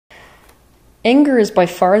Anger is by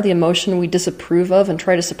far the emotion we disapprove of and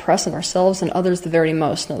try to suppress in ourselves and others the very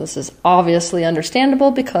most. Now, this is obviously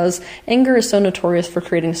understandable because anger is so notorious for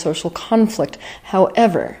creating social conflict.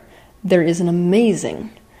 However, there is an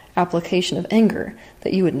amazing application of anger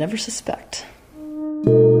that you would never suspect.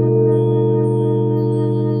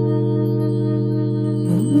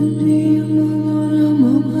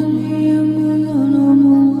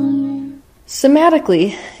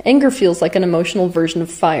 Somatically, anger feels like an emotional version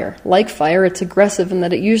of fire. Like fire, it's aggressive in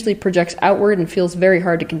that it usually projects outward and feels very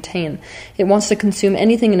hard to contain. It wants to consume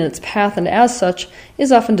anything in its path and as such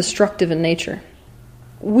is often destructive in nature.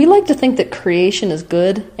 We like to think that creation is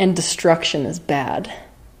good and destruction is bad.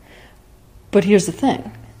 But here's the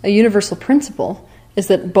thing. A universal principle is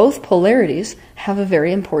that both polarities have a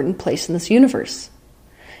very important place in this universe.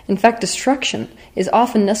 In fact, destruction is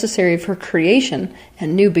often necessary for creation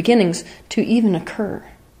and new beginnings to even occur.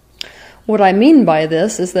 What I mean by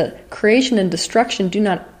this is that creation and destruction do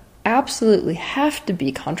not absolutely have to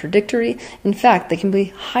be contradictory. In fact, they can be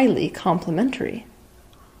highly complementary.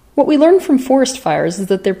 What we learn from forest fires is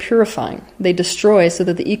that they're purifying. They destroy so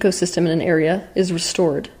that the ecosystem in an area is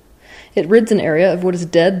restored. It rids an area of what is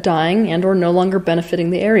dead, dying, and or no longer benefiting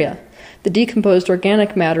the area. The decomposed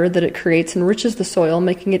organic matter that it creates enriches the soil,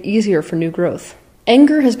 making it easier for new growth.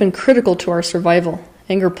 Anger has been critical to our survival.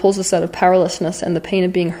 Anger pulls us out of powerlessness and the pain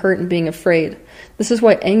of being hurt and being afraid. This is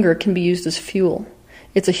why anger can be used as fuel.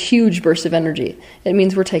 It's a huge burst of energy. It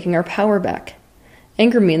means we're taking our power back.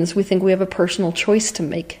 Anger means we think we have a personal choice to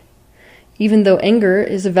make. Even though anger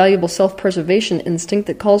is a valuable self-preservation instinct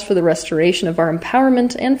that calls for the restoration of our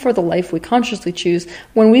empowerment and for the life we consciously choose,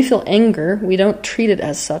 when we feel anger, we don't treat it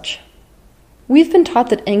as such. We've been taught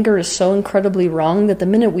that anger is so incredibly wrong that the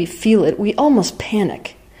minute we feel it, we almost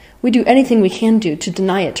panic. We do anything we can do to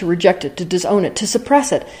deny it, to reject it, to disown it, to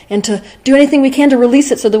suppress it, and to do anything we can to release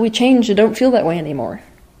it so that we change and don't feel that way anymore.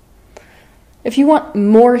 If you want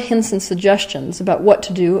more hints and suggestions about what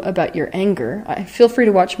to do about your anger, feel free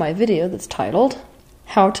to watch my video that's titled,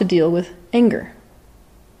 How to Deal with Anger.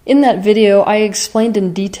 In that video, I explained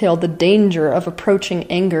in detail the danger of approaching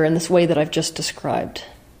anger in this way that I've just described.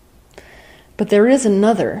 But there is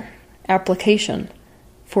another application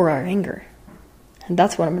for our anger, and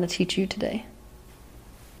that's what I'm going to teach you today.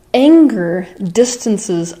 Anger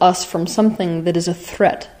distances us from something that is a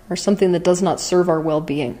threat or something that does not serve our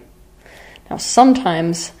well-being. Now,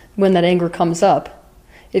 sometimes when that anger comes up,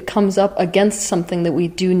 it comes up against something that we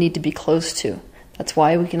do need to be close to. That's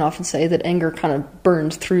why we can often say that anger kind of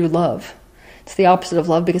burns through love. It's the opposite of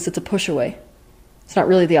love because it's a push away. It's not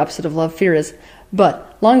really the opposite of love, fear is.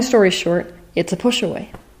 But long story short, it's a push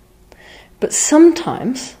away. But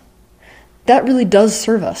sometimes that really does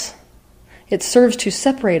serve us. It serves to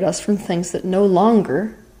separate us from things that no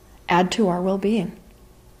longer add to our well-being.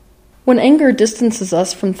 When anger distances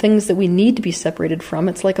us from things that we need to be separated from,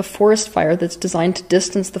 it's like a forest fire that's designed to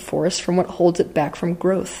distance the forest from what holds it back from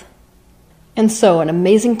growth. And so, an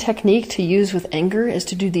amazing technique to use with anger is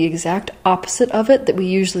to do the exact opposite of it that we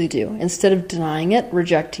usually do. Instead of denying it,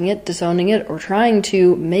 rejecting it, disowning it, or trying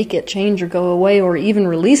to make it change or go away or even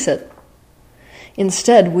release it,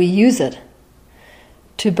 instead we use it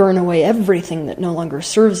to burn away everything that no longer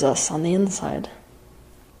serves us on the inside.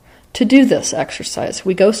 To do this exercise,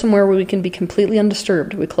 we go somewhere where we can be completely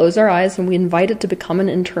undisturbed. We close our eyes and we invite it to become an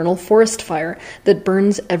internal forest fire that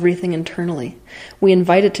burns everything internally. We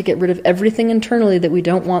invite it to get rid of everything internally that we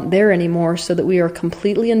don't want there anymore so that we are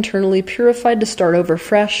completely internally purified to start over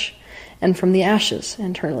fresh and from the ashes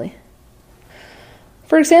internally.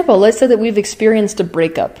 For example, let's say that we've experienced a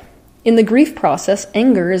breakup. In the grief process,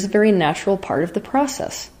 anger is a very natural part of the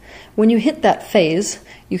process. When you hit that phase,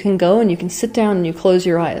 you can go and you can sit down and you close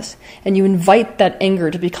your eyes. And you invite that anger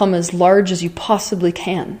to become as large as you possibly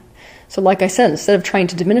can. So like I said, instead of trying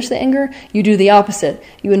to diminish the anger, you do the opposite.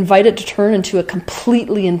 You invite it to turn into a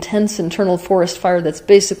completely intense internal forest fire that's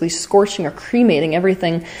basically scorching or cremating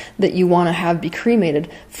everything that you want to have be cremated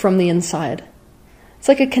from the inside. It's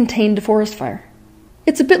like a contained forest fire.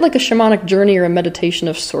 It's a bit like a shamanic journey or a meditation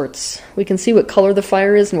of sorts. We can see what color the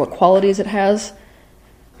fire is and what qualities it has.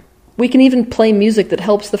 We can even play music that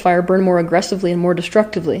helps the fire burn more aggressively and more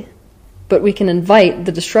destructively. But we can invite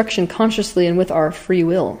the destruction consciously and with our free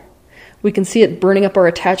will. We can see it burning up our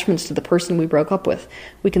attachments to the person we broke up with.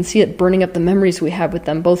 We can see it burning up the memories we have with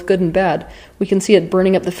them, both good and bad. We can see it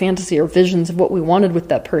burning up the fantasy or visions of what we wanted with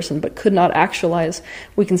that person but could not actualize.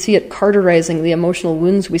 We can see it cauterizing the emotional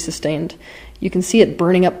wounds we sustained. You can see it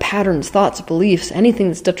burning up patterns, thoughts, beliefs, anything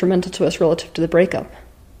that's detrimental to us relative to the breakup.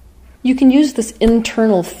 You can use this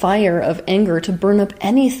internal fire of anger to burn up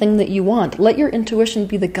anything that you want. Let your intuition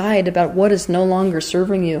be the guide about what is no longer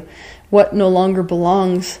serving you, what no longer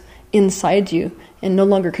belongs inside you, and no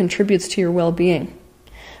longer contributes to your well-being.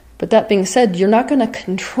 But that being said, you're not going to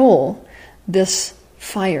control this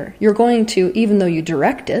fire. You're going to, even though you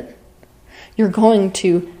direct it, you're going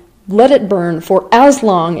to let it burn for as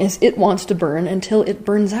long as it wants to burn until it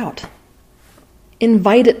burns out.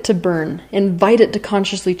 Invite it to burn. Invite it to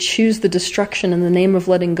consciously choose the destruction in the name of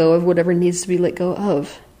letting go of whatever needs to be let go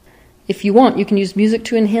of. If you want, you can use music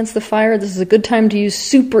to enhance the fire. This is a good time to use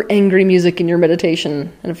super angry music in your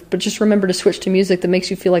meditation. But just remember to switch to music that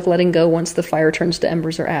makes you feel like letting go once the fire turns to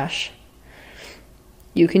embers or ash.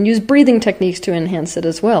 You can use breathing techniques to enhance it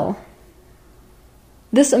as well.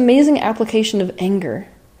 This amazing application of anger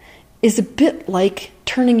is a bit like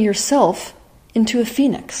turning yourself into a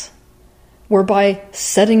phoenix, whereby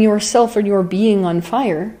setting yourself and your being on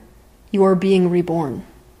fire, you are being reborn.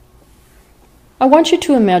 I want you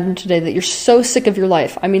to imagine today that you're so sick of your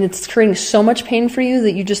life. I mean, it's creating so much pain for you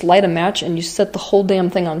that you just light a match and you set the whole damn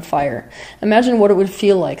thing on fire. Imagine what it would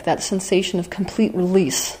feel like, that sensation of complete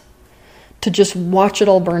release, to just watch it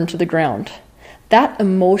all burn to the ground. That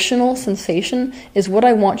emotional sensation is what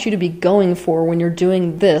I want you to be going for when you're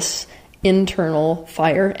doing this internal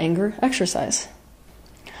fire anger exercise.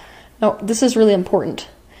 Now, this is really important.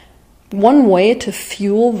 One way to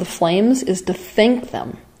fuel the flames is to thank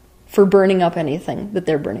them for burning up anything that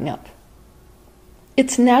they're burning up.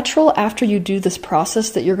 It's natural after you do this process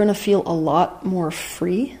that you're going to feel a lot more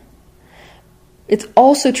free. It's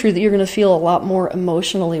also true that you're going to feel a lot more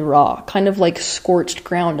emotionally raw, kind of like scorched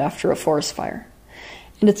ground after a forest fire.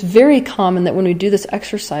 And it's very common that when we do this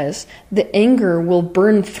exercise, the anger will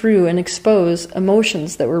burn through and expose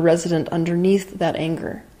emotions that were resident underneath that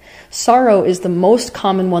anger. Sorrow is the most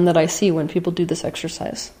common one that I see when people do this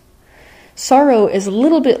exercise. Sorrow is a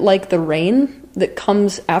little bit like the rain that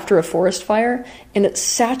comes after a forest fire, and it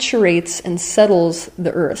saturates and settles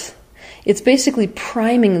the earth. It's basically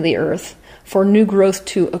priming the earth for new growth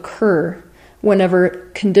to occur whenever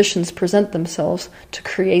conditions present themselves to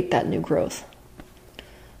create that new growth.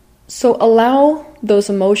 So allow those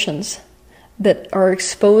emotions that are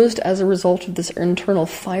exposed as a result of this internal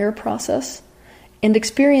fire process and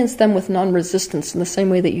experience them with non-resistance in the same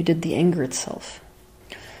way that you did the anger itself.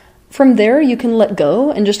 From there, you can let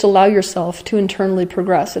go and just allow yourself to internally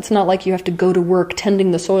progress. It's not like you have to go to work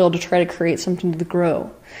tending the soil to try to create something to grow.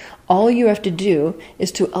 All you have to do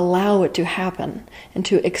is to allow it to happen and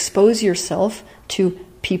to expose yourself to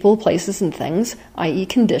people, places, and things, i.e.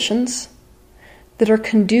 conditions, that are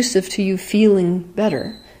conducive to you feeling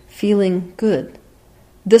better, feeling good.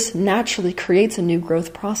 This naturally creates a new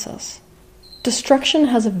growth process. Destruction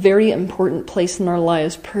has a very important place in our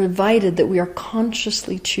lives, provided that we are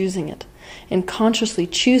consciously choosing it, and consciously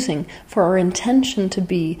choosing for our intention to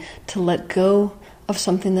be to let go of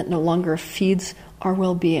something that no longer feeds our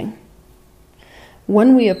well-being.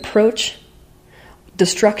 When we approach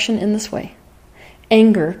destruction in this way,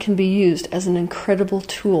 anger can be used as an incredible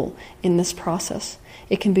tool in this process.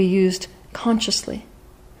 It can be used consciously.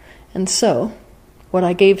 And so, what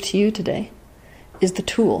I gave to you today is the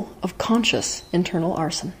tool of conscious internal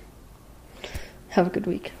arson. Have a good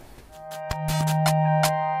week.